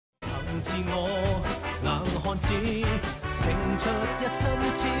自我，硬漢子拼出一身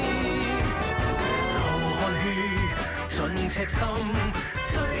刺，流汗血盡赤心，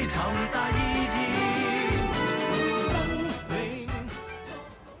追尋大意義。生命。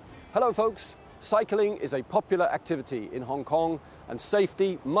Hello, folks. Cycling is a popular activity in Hong Kong, and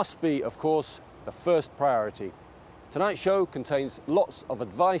safety must be, of course, the first priority. Tonight's show contains lots of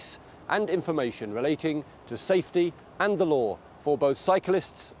advice and information relating to safety and the law for both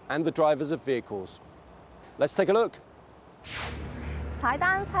cyclists and the drivers of vehicles. Let's take a look. 踩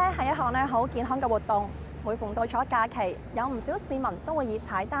單車係一項好健康嘅活動。每逢到咗假期，有唔少市民都會以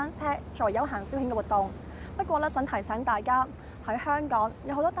踩單車作為休閒消遣嘅活動。不過想提醒大家，喺香港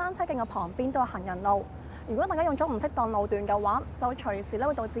有好多單車徑嘅旁邊都有行人路。如果大家用咗唔適當路段嘅話，就隨時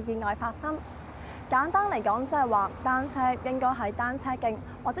會導致意外發生。簡單嚟講，即係話單車應該喺單車徑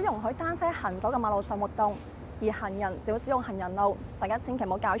或者容許單車行走嘅馬路上活動，而行人就要使用行人路。大家千祈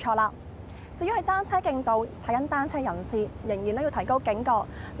唔好搞錯啦。至於喺單車徑度踩緊單車人士，仍然要提高警覺，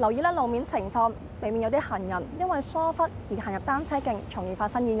留意路面情況，避免有啲行人因為疏忽而行入單車徑，從而發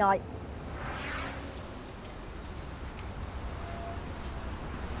生意外。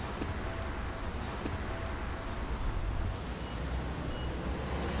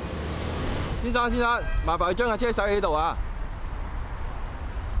先生，麻煩你將架車駛喺度啊！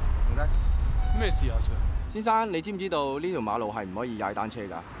唔該。咩事啊 ，Sir？ 先生，你知唔知道呢條馬路係唔可以踩單車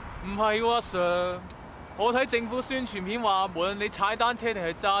㗎？唔係喎 ，Sir。我睇政府宣傳片話，無論你踩單車定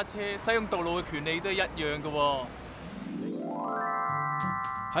係揸車，使用道路嘅權利都係一樣嘅喎。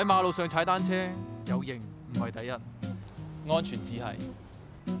喺馬路上踩單車有型唔係第一，安全至係。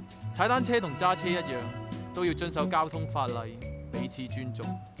踩單車同揸車一樣，都要遵守交通法例，彼此尊重。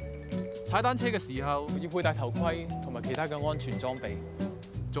踩單車嘅時候要佩戴頭盔同埋其他嘅安全裝備，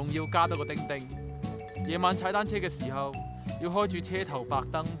仲要加多個叮叮。夜晚踩單車嘅時候要開住車頭白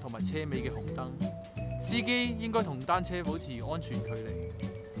燈同埋車尾嘅紅燈，司機應該同單車保持安全距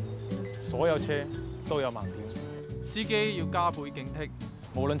離。所有車都有盲點，司機要加倍警惕。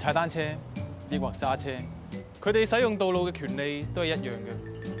無論踩單車抑或揸車，佢哋使用道路嘅權利都係一樣嘅。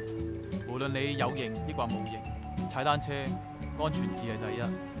無論你有型抑或冇型，踩單車安全至係第一。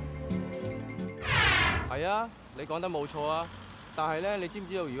係啊，你講得冇錯啊！但係咧，你知唔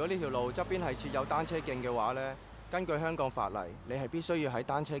知道如果呢條路側邊係設有單車徑嘅話咧，根據香港法例，你係必須要喺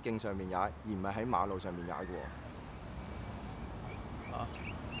單車徑上面踩，而唔係喺馬路上面踩嘅喎。啊，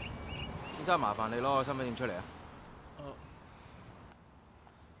先生，麻煩你攞個身份證出嚟啊！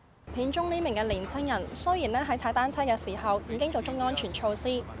片中呢名嘅年輕人雖然喺踩單車嘅時候已經做足安全措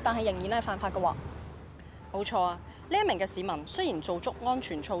施，但係仍然係犯法嘅喎。冇錯啊！呢一名嘅市民雖然做足安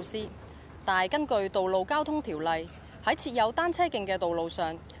全措施，但係根據道路交通條例，喺設有單車徑嘅道路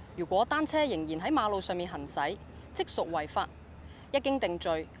上，如果單車仍然喺馬路上面行駛，即屬違法。一經定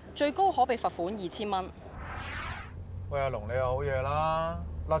罪，最高可被罰款2000蚊。喂，阿龍，你又好嘢啦，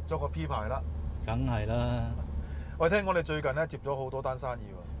甩咗個 P 牌啦。梗係啦。喂，聽講你最近接咗好多單生意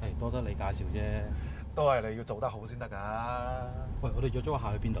喎。係多得你介紹啫。都係你要做得好先得㗎。喂，我哋約咗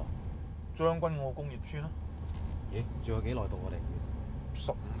下去邊度？將軍澳工業村啊。咦？仲有幾耐到我哋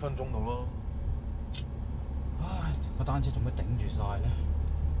？15分鐘到咯。唉，個單車做咩頂住晒咧？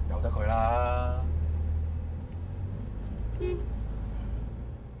由得佢啦。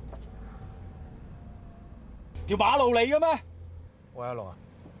條馬路嚟嘅咩？喂，阿龍啊，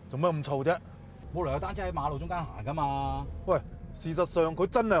做乜咁嘈啫？冇理由單車喺馬路中間行噶嘛？喂，事實上佢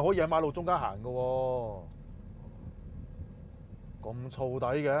真係可以喺馬路中間行㗎喎。咁燥底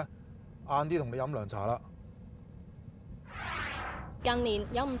嘅，晏啲同你飲涼茶啦。近年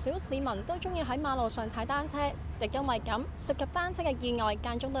有唔少市民都中意喺馬路上踩單車，亦因為咁涉及單車嘅意外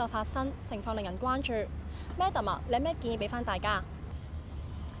間中都有發生，情況令人關注。Madam 啊，你有咩建議俾翻大家？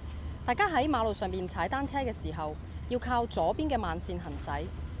大家喺馬路上邊踩單車嘅時候，要靠左邊嘅慢線行駛。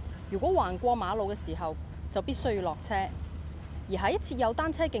如果橫過馬路嘅時候，就必須要落車。而喺設有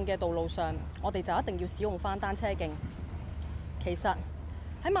單車徑嘅道路上，我哋就一定要使用翻單車徑。其實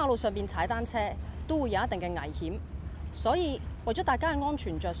喺馬路上邊踩單車都會有一定嘅危險，所以為咗大家嘅安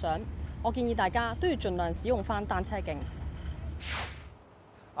全着想，我建議大家都要盡量使用翻單車徑。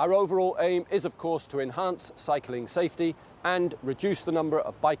Our overall aim is, of course, to enhance cycling safety and reduce the number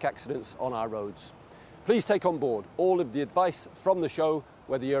of bike accidents on our roads. Please take on board all of the advice from the show,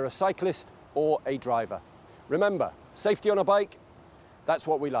 whether you're a cyclist or a driver. Remember, safety on a bike, that's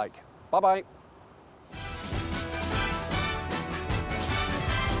what we like. Bye-bye.